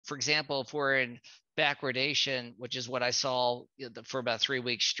for example, if we're in backwardation, which is what I saw for about 3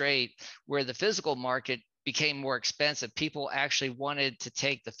 weeks straight, where the physical market became more expensive. People actually wanted to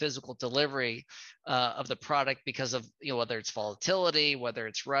take the physical delivery of the product because of, whether it's volatility, whether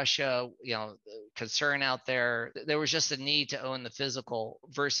it's Russia, concern out there. There was just a need to own the physical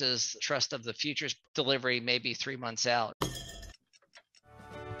versus trust of the futures delivery maybe 3 months out.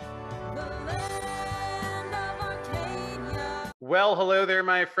 Well, hello there,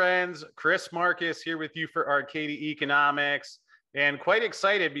 my friends. Chris Marcus here with you for Arcadia Economics, and quite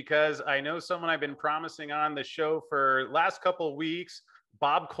excited because I know someone I've been promising on the show for last couple of weeks,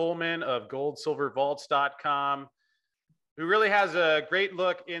 Bob Coleman of goldsilvervaults.com, who really has a great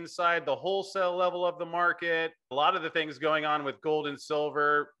look inside the wholesale level of the market. A lot of the things going on with gold and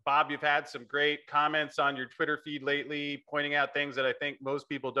silver. Bob, you've had some great comments on your Twitter feed lately, pointing out things that I think most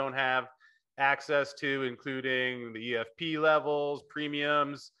people don't have access to, including the EFP levels,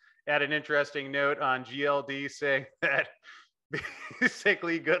 premiums. Add an interesting note on GLD saying that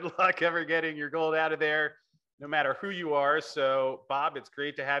basically good luck ever getting your gold out of there, no matter who you are. So Bob, it's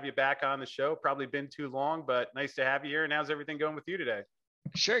great to have you back on the show. Probably been too long, but nice to have you here. And how's everything going with you today?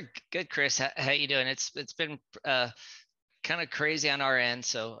 Sure. Good, Chris. How you doing? It's been kind of crazy on our end.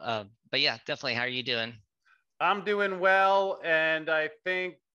 So, but yeah, definitely. How are you doing? I'm doing well. And I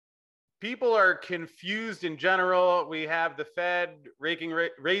think people are confused in general. We have the Fed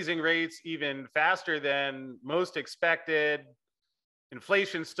raising rates even faster than most expected.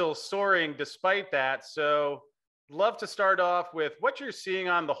 Inflation still soaring despite that. So love to start off with what you're seeing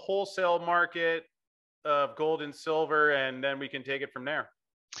on the wholesale market of gold and silver, and then we can take it from there.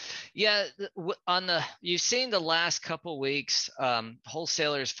 Yeah, you've seen the last couple of weeks,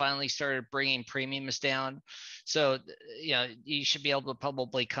 wholesalers finally started bringing premiums down. So, you should be able to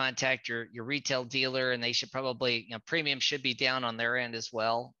probably contact your retail dealer, and they should probably, premiums should be down on their end as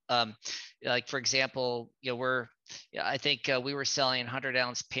well. Like for example, I think we were selling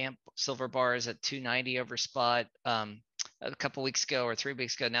 100-ounce PAMP silver bars at 290 over spot. A couple weeks ago or 3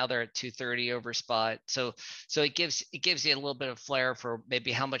 weeks ago. Now they're at 230 over spot. So it gives you a little bit of flair for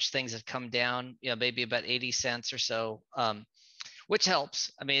maybe how much things have come down. Maybe about 80 cents or so, which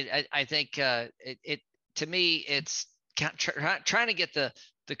helps. I mean, I think it to me it's trying to get the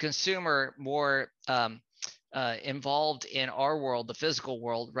consumer more involved in our world, the physical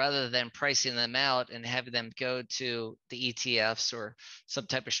world, rather than pricing them out and having them go to the ETFs or some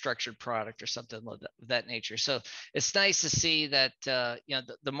type of structured product or something of that nature. So it's nice to see that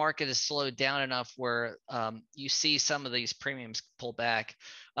the market has slowed down enough where you see some of these premiums pull back.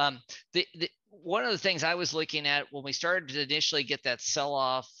 One of the things I was looking at when we started to initially get that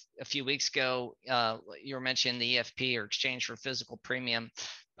sell-off a few weeks ago, you were mentioning the EFP or exchange for physical premium.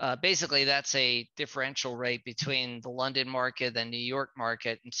 Basically, that's a differential rate between the London market and New York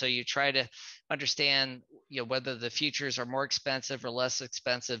market. And so you try to understand, whether the futures are more expensive or less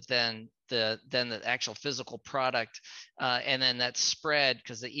expensive than the actual physical product. And then that spread,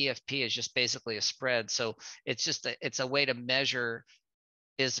 because the EFP is just basically a spread. So it's a way to measure,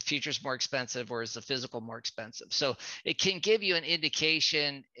 is the futures more expensive or is the physical more expensive? So it can give you an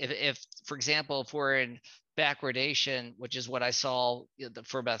indication if for example, if we're in backwardation, which is what I saw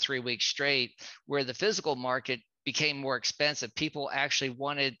for about 3 weeks straight, where the physical market became more expensive. People actually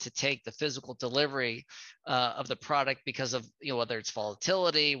wanted to take the physical delivery of the product because of, whether it's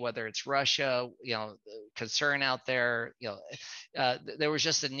volatility, whether it's Russia, concern out there. There was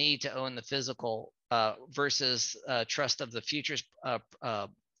just a need to own the physical versus trust of the futures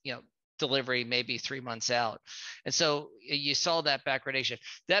delivery maybe 3 months out. And so you saw that backwardation.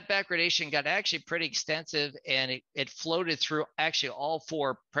 That backwardation got actually pretty extensive, and it floated through actually all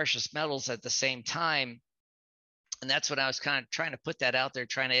four precious metals at the same time. And that's when I was kind of trying to put that out there,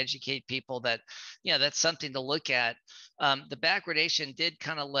 trying to educate people that, that's something to look at. The backwardation did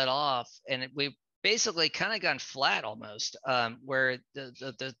kind of let off, and we basically kind of gone flat almost, where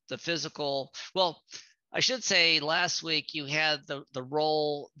the physical, well, I should say last week you had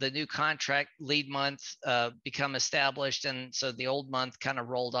the new contract lead month become established, and so the old month kind of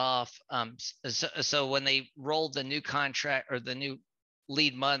rolled off. So when they rolled the new contract or the new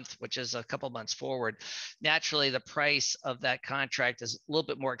lead month, which is a couple months forward, naturally the price of that contract is a little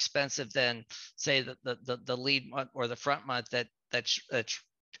bit more expensive than, say, the lead month or the front month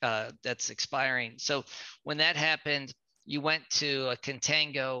that's expiring. So when that happened, you went to a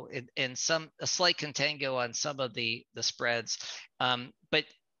contango and a slight contango on some of the spreads, but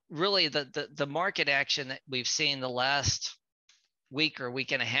really the market action that we've seen the last week or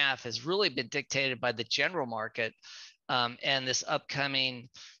week and a half has really been dictated by the general market and this upcoming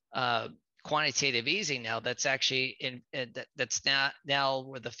quantitative easing now that's actually that's now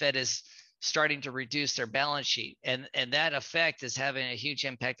where the Fed is starting to reduce their balance sheet, and that effect is having a huge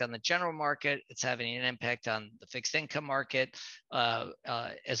impact on the general market. It's having an impact on the fixed income market,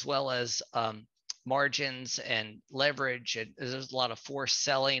 as well as margins and leverage, and there's a lot of forced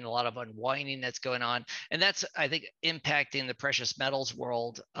selling, a lot of unwinding that's going on, and that's, I think, impacting the precious metals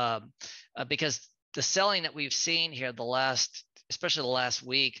world, because the selling that we've seen here especially the last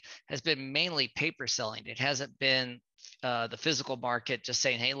week, has been mainly paper selling. It hasn't been the physical market just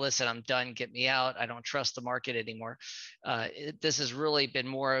saying, hey, listen, I'm done, get me out, I don't trust the market anymore. This has really been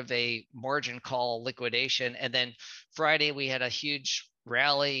more of a margin call liquidation. And then Friday we had a huge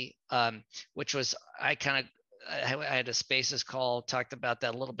rally, which was, I had a Spaces call, talked about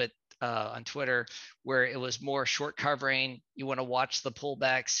that a little bit on Twitter, where it was more short covering. You want to watch the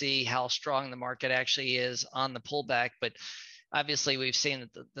pullback, see how strong the market actually is on the pullback. But obviously we've seen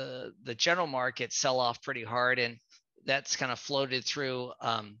that the general market sell off pretty hard, and that's kind of floated through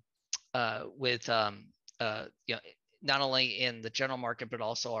with not only in the general market but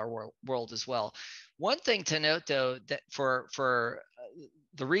also our world as well. One thing to note, though, that for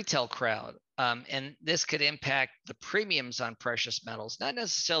the retail crowd, and this could impact the premiums on precious metals, not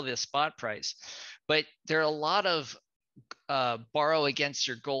necessarily the spot price, but there are a lot of borrow against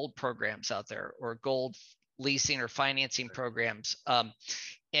your gold programs out there, or gold leasing or financing programs.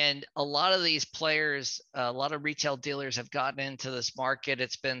 And a lot of these players, a lot of retail dealers have gotten into this market.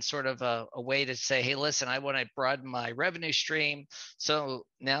 It's been sort of a way to say, hey, listen, I want to broaden my revenue stream. So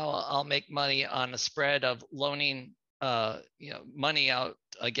now I'll make money on a spread of loaning money out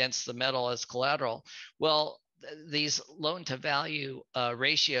against the metal as collateral. Well, these loan to value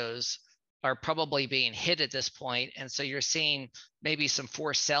ratios are probably being hit at this point. And so you're seeing maybe some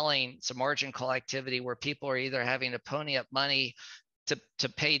forced selling, some margin call activity, where people are either having to pony up money to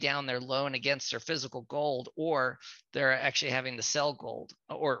pay down their loan against their physical gold, or they're actually having to sell gold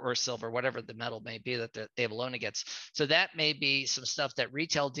or silver, whatever the metal may be that they have a loan against. So that may be some stuff that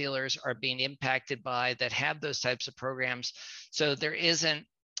retail dealers are being impacted by, that have those types of programs. So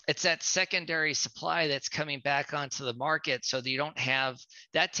it's that secondary supply that's coming back onto the market, so that you don't have,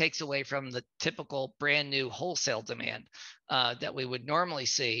 that takes away from the typical brand new wholesale demand that we would normally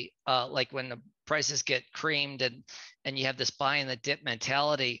see, like when the prices get creamed and you have this buy in the dip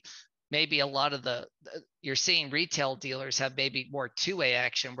mentality. Maybe a lot of you're seeing retail dealers have maybe more two-way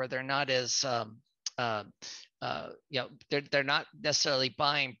action, where they're not as they're not necessarily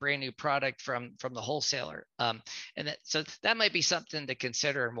buying brand new product from the wholesaler, so that might be something to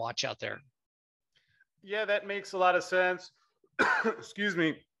consider and watch out there. Yeah, that makes a lot of sense. Excuse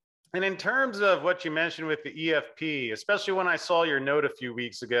me. And in terms of what you mentioned with the EFP, especially when I saw your note a few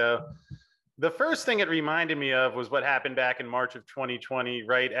weeks ago, the first thing it reminded me of was what happened back in March of 2020,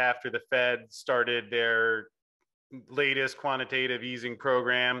 right after the Fed started their latest quantitative easing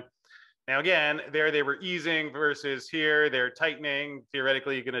program. Now, again, there they were easing versus here they're tightening.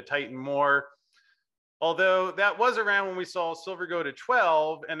 Theoretically, you're going to tighten more. Although that was around when we saw silver go to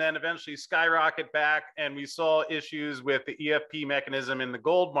 12 and then eventually skyrocket back, and we saw issues with the EFP mechanism in the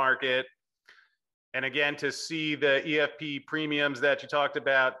gold market. And again, to see the EFP premiums that you talked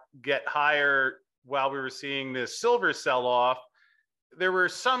about get higher while we were seeing this silver sell off, there were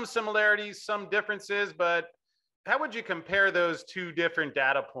some similarities, some differences, but how would you compare those two different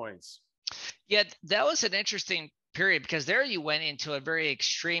data points? Yeah, that was an interesting period, because there you went into a very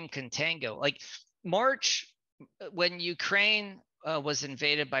extreme contango. Like March, when Ukraine was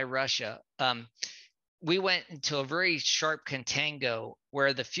invaded by Russia, we went into a very sharp contango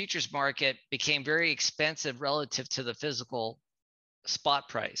where the futures market became very expensive relative to the physical spot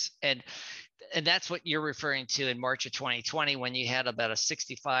price. And that's what you're referring to in March of 2020, when you had about a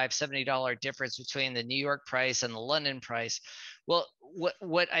 $65, $70 difference between the New York price and the London price. Well,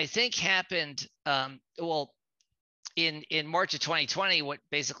 what I think happened, in March of 2020, what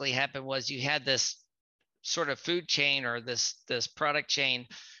basically happened was you had this sort of food chain, or this product chain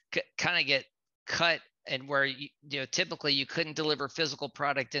kind of get cut, and where typically you couldn't deliver physical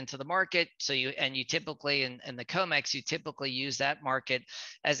product into the market. So you typically in the COMEX, you typically use that market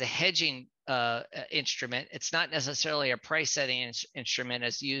as a hedging instrument. It's not necessarily a price setting instrument,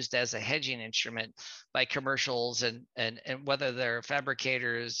 as used as a hedging instrument by commercials and whether they're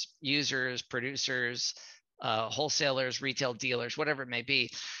fabricators, users, producers, wholesalers, retail dealers, whatever it may be.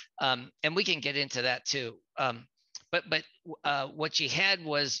 And we can get into that too. But what you had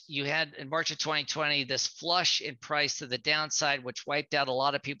was, you had in March of 2020 this flush in price to the downside, which wiped out a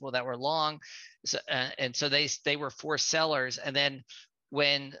lot of people that were long, and so they were forced sellers. And then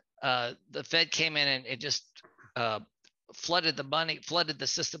when the Fed came in and it just flooded the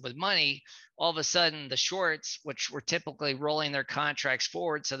system with money, all of a sudden the shorts, which were typically rolling their contracts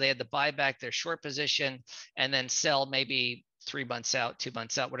forward, so they had to buy back their short position and then sell maybe 3 months out, 2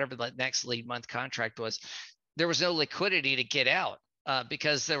 months out, whatever the next lead month contract was. There was no liquidity to get out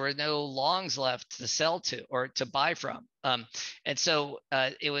because there were no longs left to sell to or to buy from. And so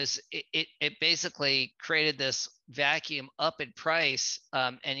it basically created this vacuum up in price,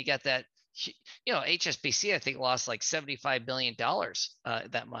 and you got that. HSBC, I think, lost like $75 billion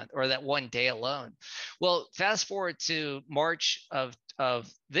that month, or that one day alone. Well, fast forward to March of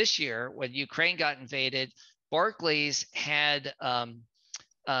this year, when Ukraine got invaded, Barclays had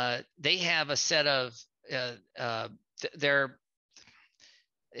they have a set of their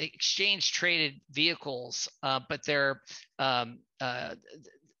exchange traded vehicles, but they're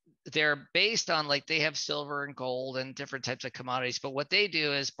based on, like, they have silver and gold and different types of commodities. But what they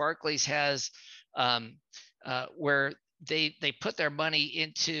do is Barclays has where they put their money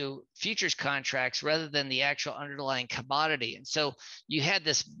into futures contracts rather than the actual underlying commodity. And so you had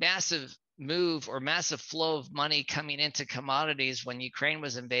this massive move or massive flow of money coming into commodities when Ukraine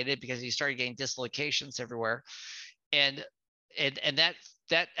was invaded, because you started getting dislocations everywhere. And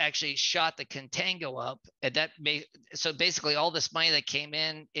that actually shot the contango up, and so basically all this money that came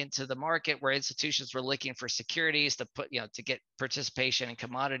into the market, where institutions were looking for securities to put, to get participation in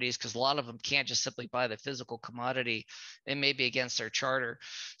commodities, because a lot of them can't just simply buy the physical commodity, and maybe against their charter.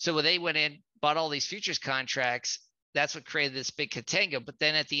 So when they went in, bought all these futures contracts, that's what created this big contango. But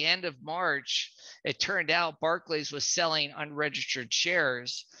then at the end of March, it turned out Barclays was selling unregistered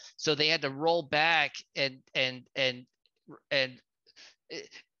shares, so they had to roll back and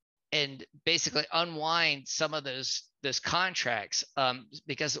basically unwind some of those contracts,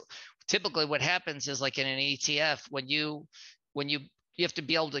 because typically what happens is, like in an ETF, when you have to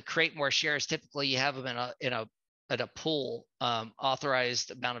be able to create more shares. Typically, you have them in a pool,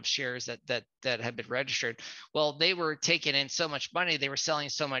 authorized amount of shares that have been registered. Well, they were taking in so much money, they were selling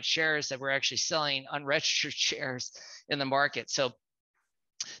so much shares that we're actually selling unregistered shares in the market. So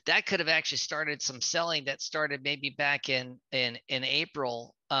that could have actually started some selling that started maybe back in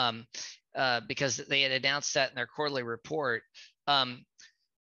April, because they had announced that in their quarterly report, and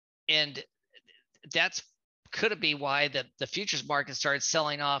that's could be why the futures market started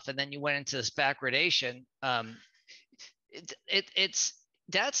selling off, and then you went into this backwardation.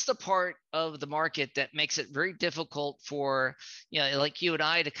 That's the part of the market that makes it very difficult for, like you and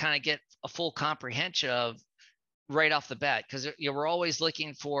I, to kind of get a full comprehension of right off the bat, because we're always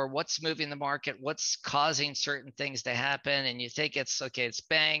looking for what's moving the market, what's causing certain things to happen, and you think it's okay, it's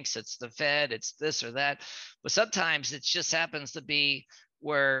banks, it's the Fed, it's this or that, but sometimes it just happens to be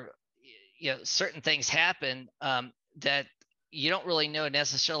where certain things happen that you don't really know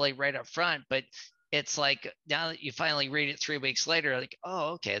necessarily right up front, but it's like now that you finally read it 3 weeks later, like,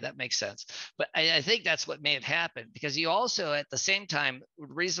 oh, okay, that makes sense. But I think that's what may have happened, because you also, at the same time, the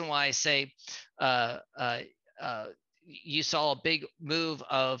reason why I say you saw a big move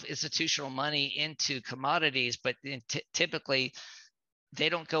of institutional money into commodities, but typically they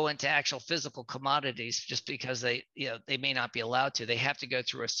don't go into actual physical commodities just because they may not be allowed to. They have to go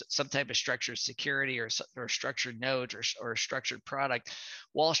through some type of structured security or structured note or a structured product.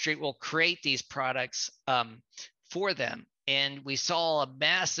 Wall Street will create these products for them. And we saw a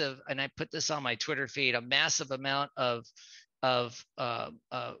massive, and I put this on my Twitter feed, a massive amount of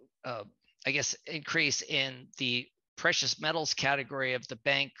I guess increase in the precious metals category of the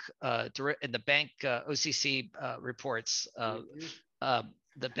bank OCC reports.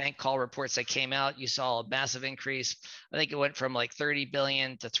 The bank call reports that came out, you saw a massive increase. I think it went from like 30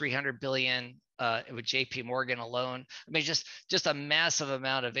 billion to 300 billion with JP Morgan alone. I mean, just a massive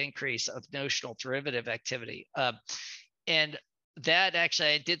amount of increase of notional derivative activity. And that actually,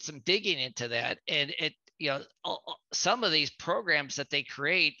 I did some digging into that, and some of these programs that they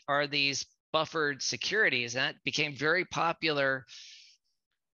create are these buffered securities, and that became very popular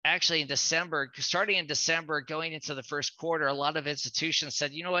actually in December. Starting in December, going into the first quarter, a lot of institutions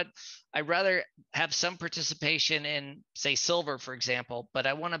said, you know what, I'd rather have some participation in, say, silver, for example, but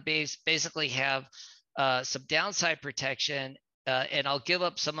I want to basically have some downside protection, and I'll give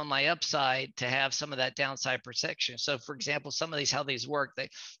up some of my upside to have some of that downside protection. So, for example, some of these, how these work, they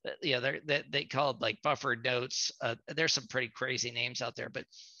call it like buffered notes. There's some pretty crazy names out there, but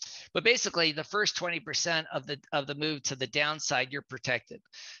basically the first 20% of the move to the downside, you're protected,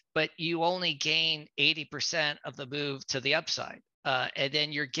 but you only gain 80% of the move to the upside, and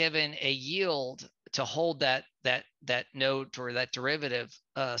then you're given a yield to hold that note or that derivative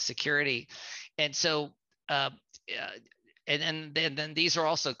security. And so and then these are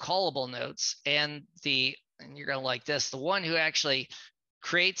also callable notes, and the and you're going to like this, the one who actually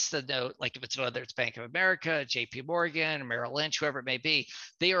creates the note, like if it's whether it's Bank of America, JP Morgan, Merrill Lynch, whoever it may be,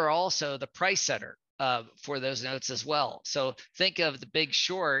 they are also the price setter for those notes as well. So think of the Big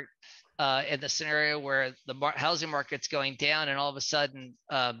Short in the scenario where the housing market's going down, and all of a sudden,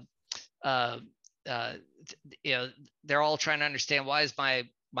 uh, they're all trying to understand, why is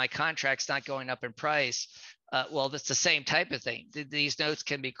my contract's not going up in price? Well, that's the same type of thing. These notes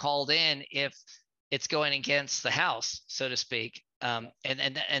can be called in if it's going against the house, so to speak. And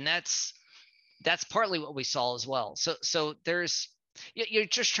that's partly what we saw as well. So there's, you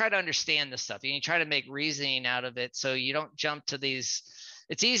just try to understand this stuff and you try to make reasoning out of it, so you don't jump to these.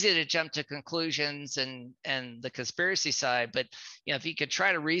 It's easy to jump to conclusions and the conspiracy side, but if you could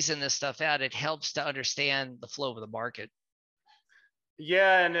try to reason this stuff out, it helps to understand the flow of the market.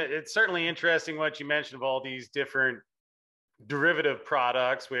 Yeah, and it's certainly interesting what you mentioned of all these different derivative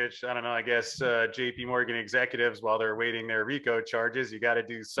products, which I don't know, I guess JP Morgan executives, while they're waiting their RICO charges, you got to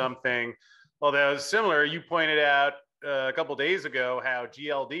do something. Although similar, you pointed out a couple of days ago how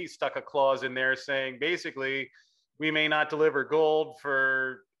GLD stuck a clause in there saying basically we may not deliver gold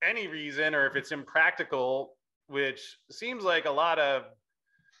for any reason, or if it's impractical, which seems like a lot of,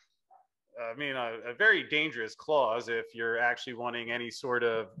 a very dangerous clause if you're actually wanting any sort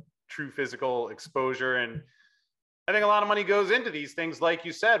of true physical exposure. And I think a lot of money goes into these things. Like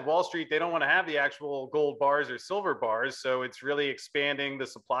you said, Wall Street, they don't want to have the actual gold bars or silver bars. So it's really expanding the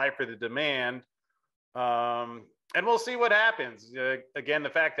supply for the demand. And we'll see what happens. Again, the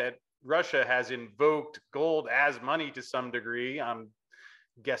fact that Russia has invoked gold as money to some degree, I'm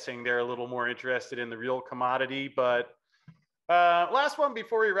guessing they're a little more interested in the real commodity. But last one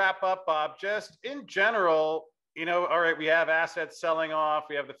before we wrap up, Bob, just in general, all right, we have assets selling off.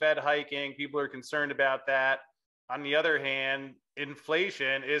 We have the Fed hiking. People are concerned about that. On the other hand,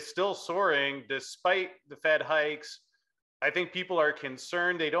 inflation is still soaring despite the Fed hikes. I think people are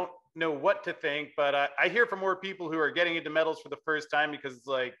concerned. They don't know what to think, but I hear from more people who are getting into metals for the first time because it's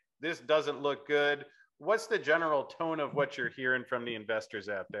like, this doesn't look good. What's the general tone of what you're hearing from the investors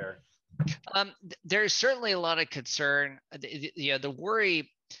out there? There's certainly a lot of concern. The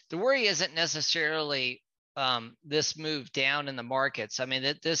worry isn't necessarily this move down in the markets. I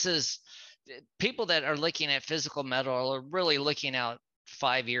mean, this is people that are looking at physical metal are really looking out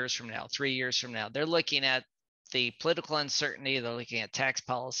 5 years from now, 3 years from now. They're looking at the political uncertainty. They're looking at tax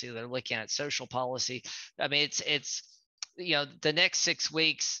policy. They're looking at social policy. I mean, it's the next 6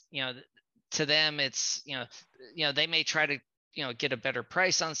 weeks, to them, it's, they may try to, get a better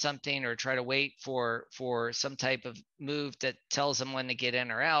price on something or try to wait for some type of move that tells them when to get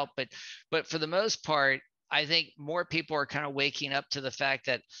in or out. But for the most part, I think more people are kind of waking up to the fact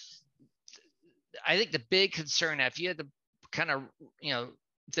that I think the big concern, if you had to kind of, if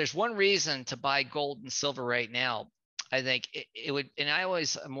there's one reason to buy gold and silver right now, I think it would, and I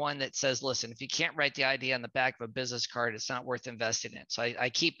always am one that says, listen, if you can't write the idea on the back of a business card, it's not worth investing in. So I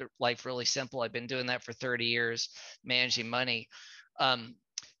keep life really simple. I've been doing that for 30 years, managing money.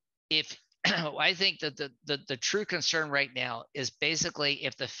 If I think that the true concern right now is basically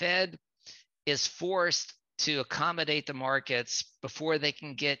if the Fed is forced to accommodate the markets before they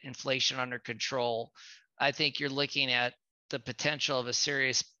can get inflation under control, I think you're looking at the potential of a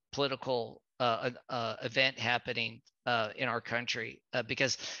serious political event happening in our country,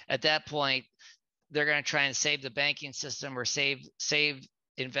 because at that point they're going to try and save the banking system or save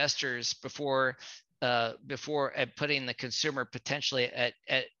investors before putting the consumer potentially at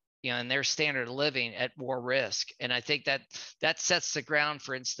and their standard of living at more risk. And I think that sets the ground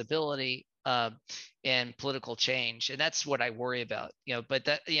for instability and political change, and that's what I worry about. But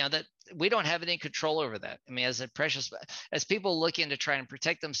that we don't have any control over that. I mean, as people looking to try and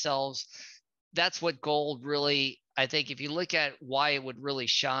protect themselves, that's what gold really. I think if you look at why it would really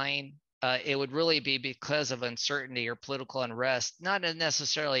shine, it would really be because of uncertainty or political unrest, not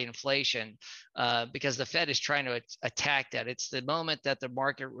necessarily inflation, because the Fed is trying to attack that. It's the moment that the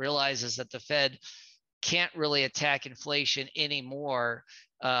market realizes that the Fed can't really attack inflation anymore,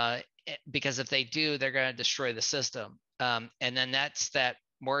 because if they do, they're going to destroy the system. And then that's that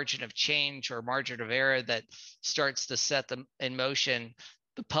margin of change or margin of error that starts to set in motion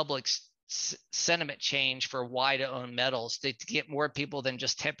the public's sentiment change for why to own metals, to get more people than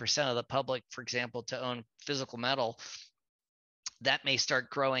just 10% of the public, for example, to own physical metal. That may start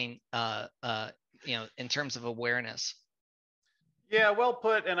growing, in terms of awareness. Yeah, well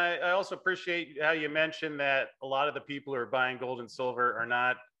put. And I also appreciate how you mentioned that a lot of the people who are buying gold and silver are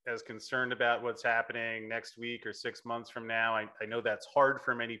not as concerned about what's happening next week or 6 months from now. I know that's hard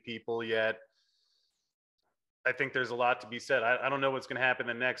for many people yet. I think there's a lot to be said. I don't know what's going to happen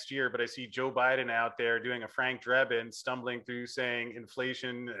the next year, but I see Joe Biden out there doing a Frank Drebin, stumbling through saying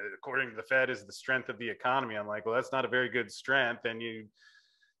inflation, according to the Fed, is the strength of the economy. I'm like, well, that's not a very good strength. And you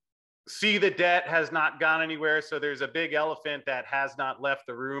see the debt has not gone anywhere. So there's a big elephant that has not left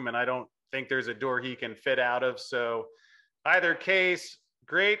the room. And I don't think there's a door he can fit out of. So either case,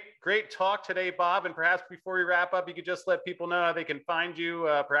 great talk today, Bob. And perhaps before we wrap up, you could just let people know how they can find you,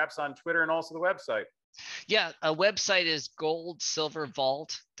 perhaps on Twitter and also the website. Yeah, a website is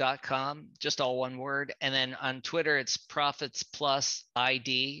goldsilvervault.com, just all one word. And then on Twitter, it's Profits Plus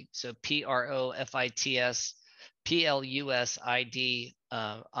ID. So PROFITS PLUS ID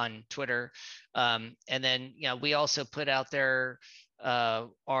on Twitter. And then, we also put out there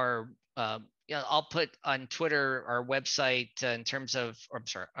our I'll put on Twitter our website in terms of,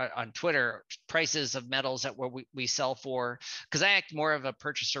 on Twitter, prices of metals that we sell for, because I act more of a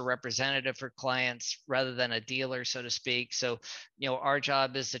purchaser representative for clients rather than a dealer, so to speak. So, our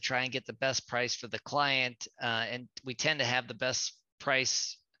job is to try and get the best price for the client, and we tend to have the best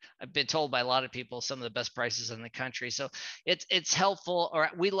price. I've been told by a lot of people some of the best prices in the country. So it's helpful, or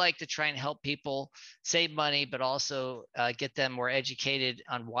we like to try and help people save money, but also get them more educated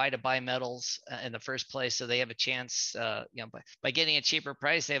on why to buy metals in the first place, so they have a chance. By getting a cheaper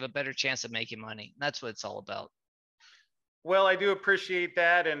price, they have a better chance of making money. That's what it's all about. Well, I do appreciate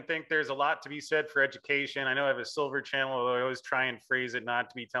that and think there's a lot to be said for education. I know I have a silver channel, although I always try and phrase it not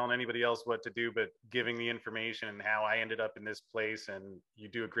to be telling anybody else what to do, but giving the information and how I ended up in this place. And you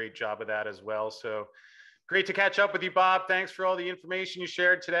do a great job of that as well. So great to catch up with you, Bob. Thanks for all the information you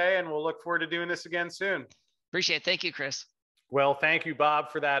shared today. And we'll look forward to doing this again soon. Appreciate it. Thank you, Chris. Well, thank you, Bob,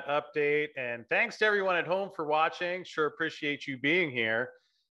 for that update. And thanks to everyone at home for watching. Sure appreciate you being here.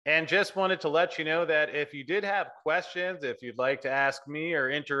 And just wanted to let you know that if you did have questions, if you'd like to ask me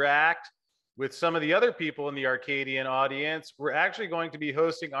or interact with some of the other people in the Arcadian audience, we're actually going to be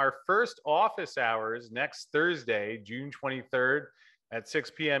hosting our first office hours next Thursday, June 23rd at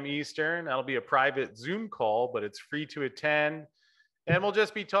 6 p.m. Eastern. That'll be a private Zoom call, but it's free to attend. And we'll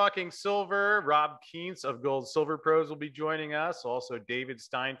just be talking silver. Rob Keens of Gold Silver Pros will be joining us. Also, David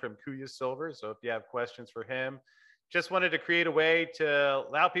Stein from Kuya Silver. So if you have questions for him, just wanted to create a way to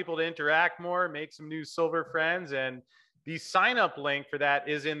allow people to interact more, make some new silver friends. And the sign up link for that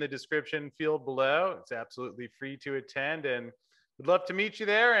is in the description field below. It's absolutely free to attend. And we'd love to meet you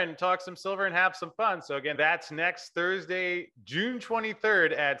there and talk some silver and have some fun. So again, that's next Thursday, June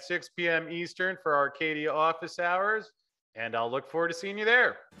 23rd at 6 p.m. Eastern for Arcadia office hours. And I'll look forward to seeing you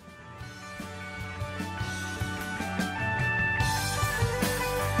there.